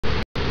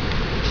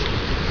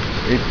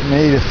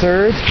May the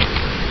 3rd,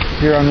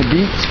 here on the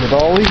beach with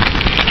Ollie.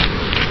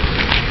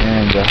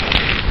 And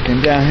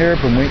came down here,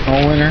 been waiting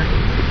all winter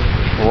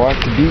to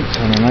walk the beach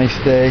on a nice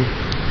day.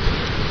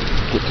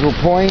 Get to a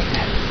point,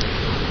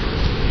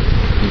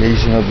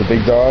 invasion of the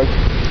big dog,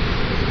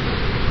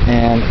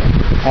 and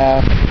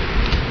have,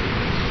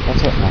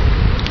 what's up now?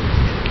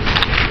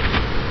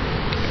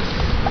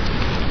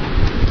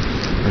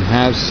 And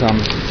have some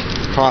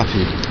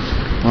coffee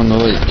on the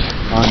lake,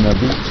 on the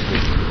beach.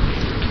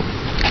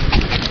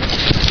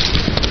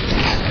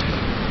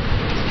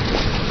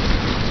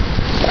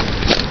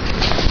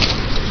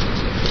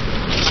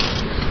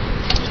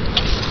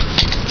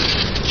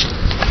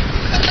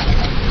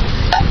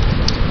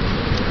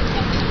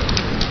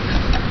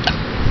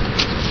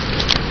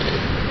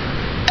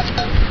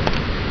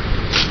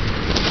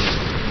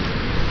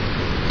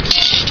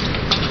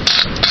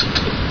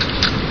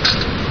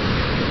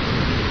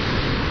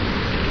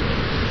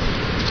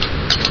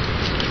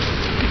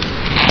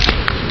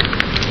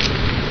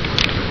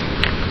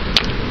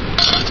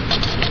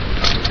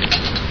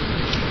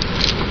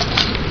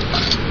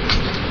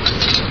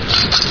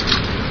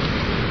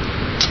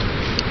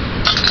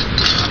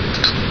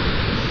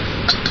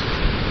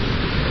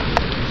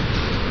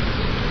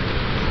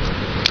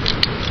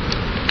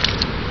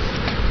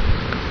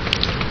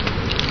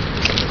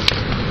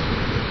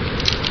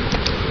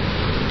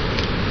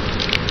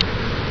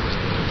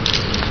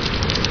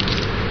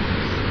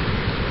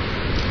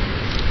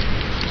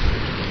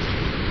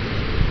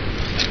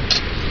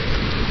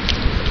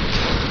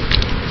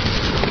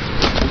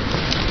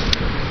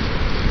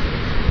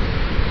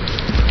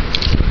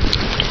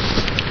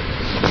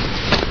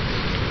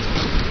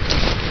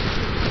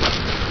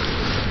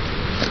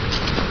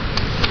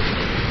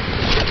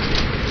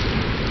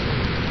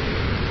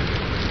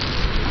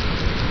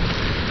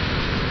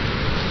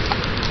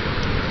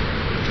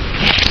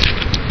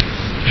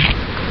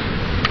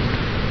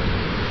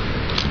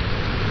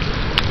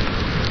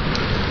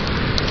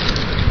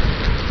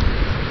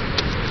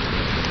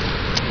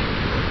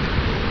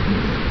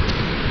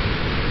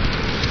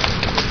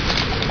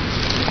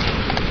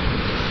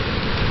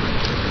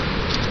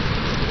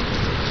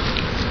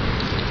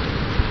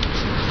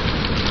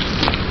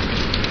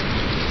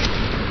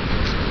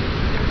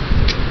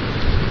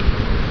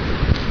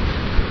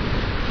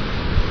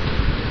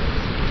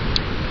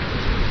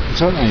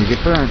 So now you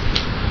get burned.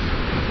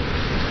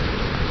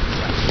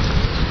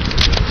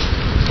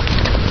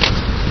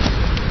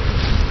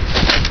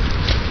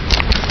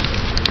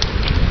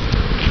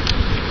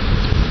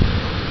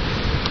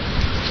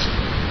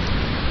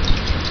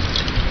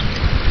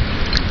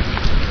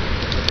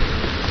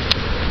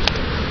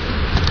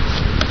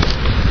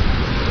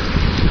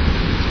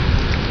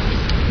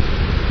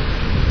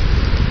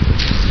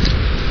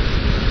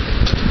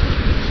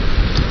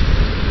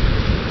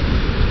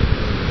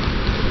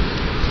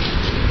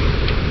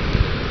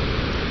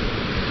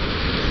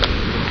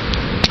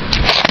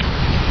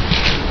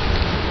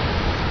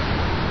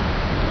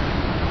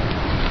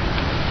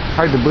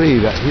 Hard to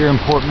believe that here in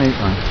Port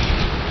Maitland,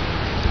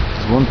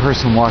 there's one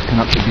person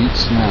walking up the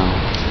beach now.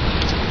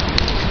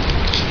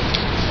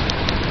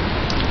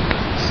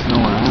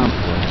 Snowing around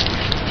today.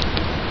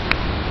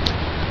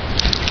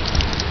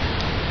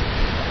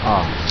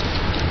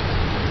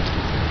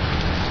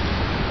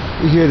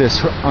 We hear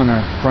this on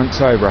our front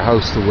side of our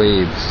house, the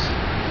waves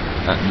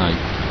at night.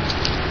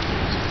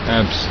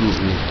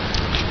 Absolutely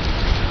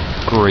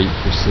great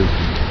for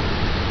sleeping.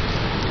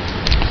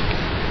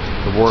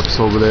 The wharf's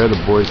over there, the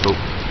boys out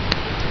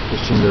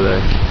fishing today.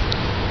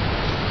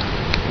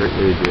 Great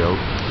way to be out.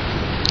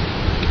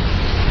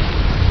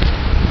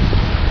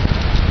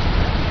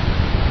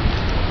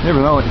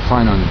 Never know what you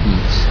find on the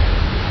beach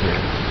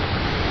here.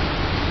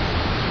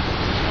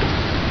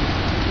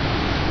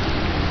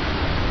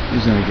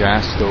 Using a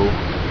gas stove,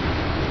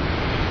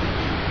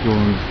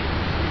 doing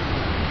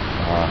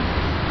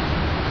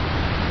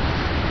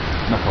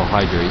methyl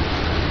hydrate.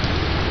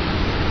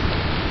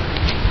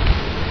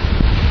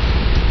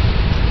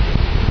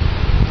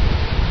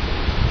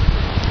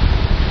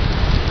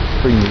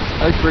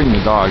 I bring the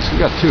dogs. We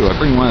got two. I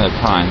bring one at a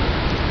time.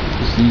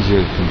 It's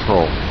easier to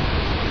control.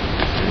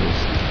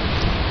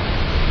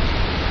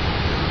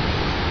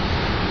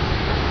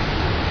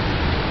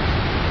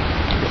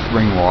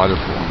 Bring water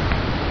for them.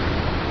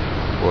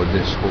 Or a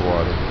dish for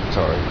water.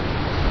 Sorry.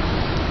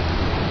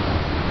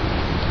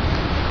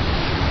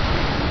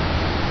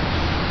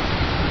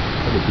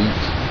 At the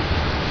beach.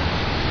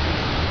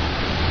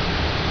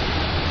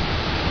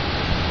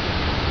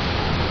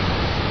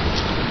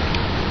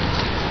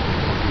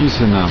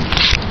 Using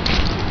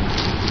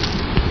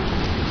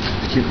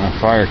keep my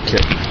fire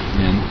kit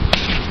in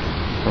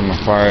for my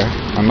fire.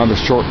 My mother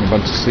shortened a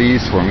bunch of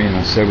sleeves for me, and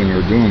I said when you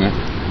were doing it,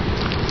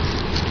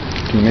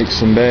 can you make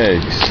some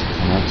bags?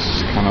 And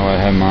that's kind of what I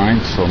had in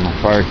mind. So my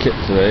fire kit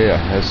today, I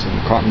had some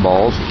cotton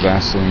balls with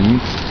Vaseline,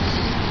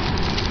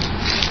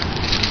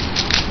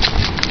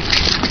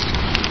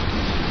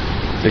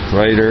 thick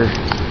lighter,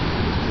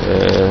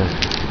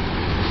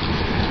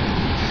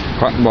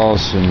 cotton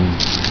balls and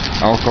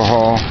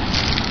alcohol.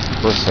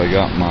 First I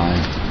got my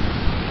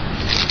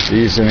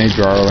These I made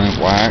garland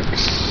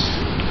wax,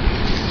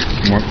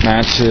 more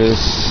matches,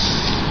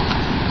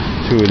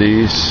 2 of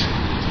these.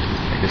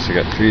 I guess I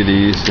got 3 of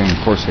these. Then of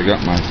course I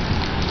got my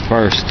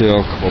fire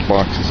still, a couple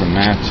boxes of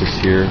matches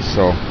here.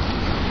 So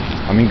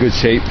I'm in good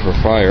shape for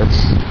fire.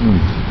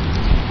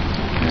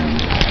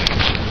 And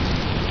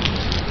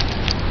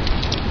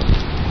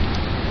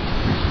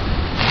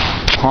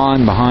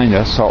pond behind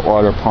us,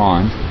 saltwater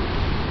pond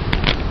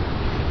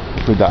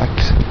for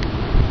ducks.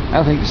 I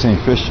don't think there's any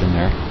fish in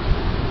there.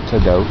 It's a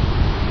doubt.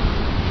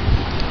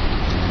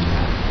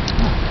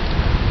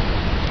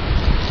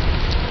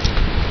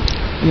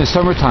 In the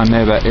summertime, they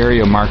have an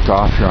area marked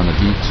off here on the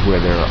beach where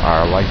there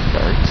are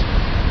lifeguards,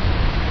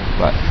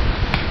 but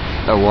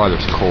the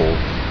water's cold.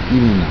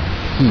 Even the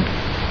heat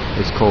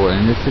is cold,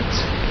 and if it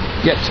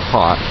gets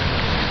hot,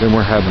 then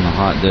we're having a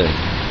hot day.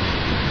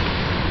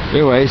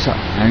 Anyways,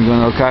 I'm going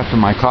to look after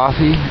my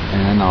coffee,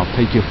 and then I'll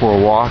take you for a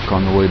walk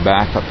on the way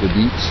back up the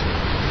beach.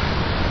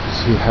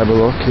 So have a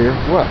look here.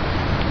 What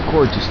a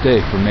gorgeous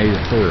day for May the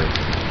 3rd.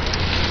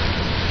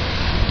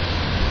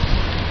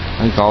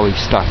 I think all these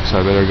stuck, so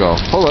I better go.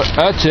 Pull it.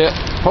 That's it.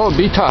 Pull it.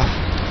 Be tough.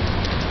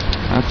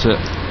 That's it.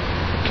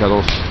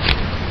 Kettles.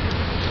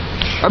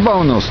 I bought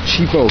one of those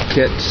cheapo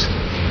kits.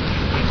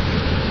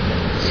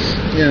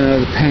 You know,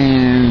 the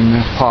pan, and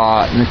the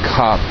pot, and the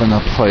cup, and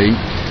the plate.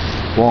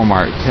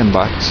 Walmart, $10.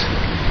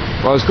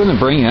 Well, I was going to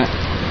bring it.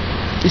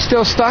 You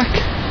still stuck?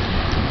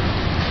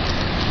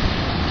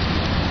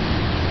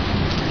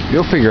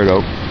 You'll figure it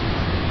out.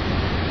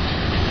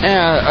 And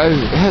I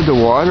had the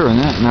water in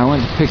it, and I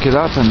went to pick it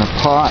up, and the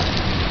pot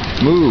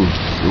moved.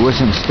 It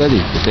wasn't steady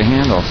with the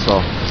handle,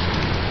 so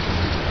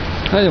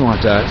I didn't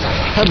want that.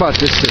 I bought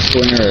this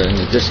winter in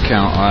the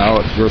discount aisle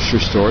at the grocery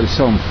store. They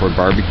sell them for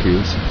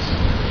barbecues.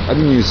 I've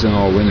been using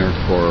them all winter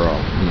for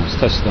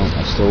testing out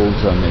my stoves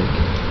I make.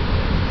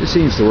 It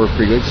seems to work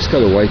pretty good. Just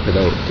got to wipe it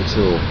out. It's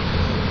a little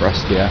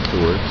rusty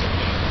afterwards.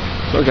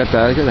 So I got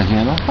that. I got a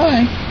handle.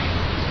 Hi.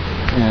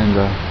 And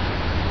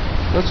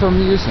that's what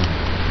I'm using.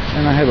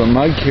 And I have a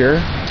mug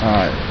here.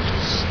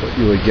 It's what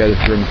you would get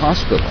if you're in the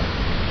hospital.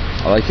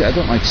 I like it. I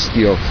don't like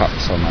steel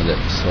cups on my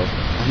lips, so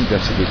I think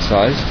that's a good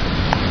size.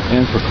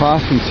 And for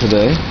coffee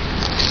today,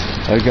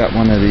 I got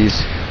one of these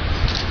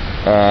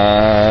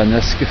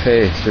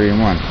Nescafe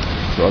 3-in-1.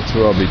 So that's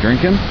what I'll be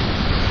drinking.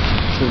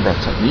 Should have brought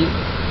something to eat.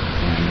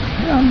 And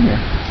yeah, I'm here.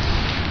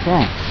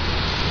 So,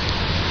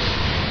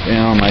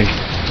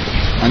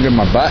 under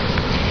my butt,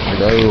 I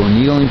got a little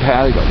kneeling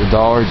pad. I got the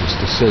 $1 just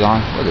to sit on.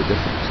 What a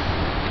difference.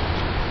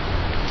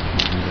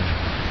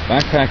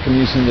 Backpack I'm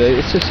using today,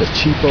 it's just a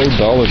cheapo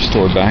dollar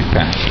store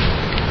backpack,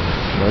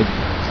 but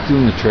it's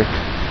doing the trick.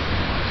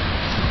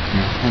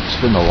 I don't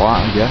spend a lot,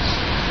 I guess.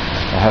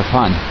 I have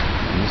fun.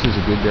 And this is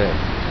a good day.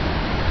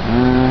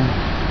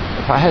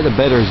 If I had a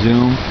better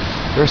zoom,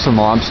 there's some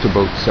lobster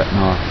boats setting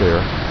off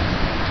there.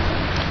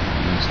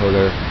 And so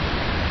they're,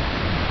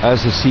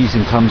 as the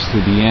season comes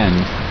to the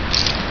end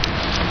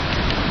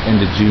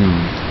of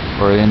June,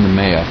 or end of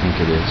May I think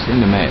it is,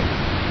 end of May,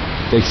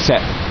 they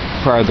set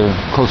farther,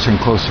 closer and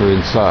closer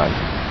inside.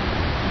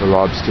 The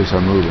lobsters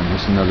are moving.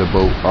 There's another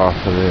boat off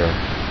of there.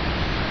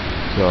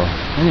 So,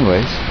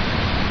 anyways,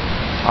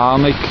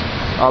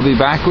 I'll be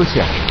back with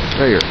you.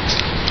 There you are.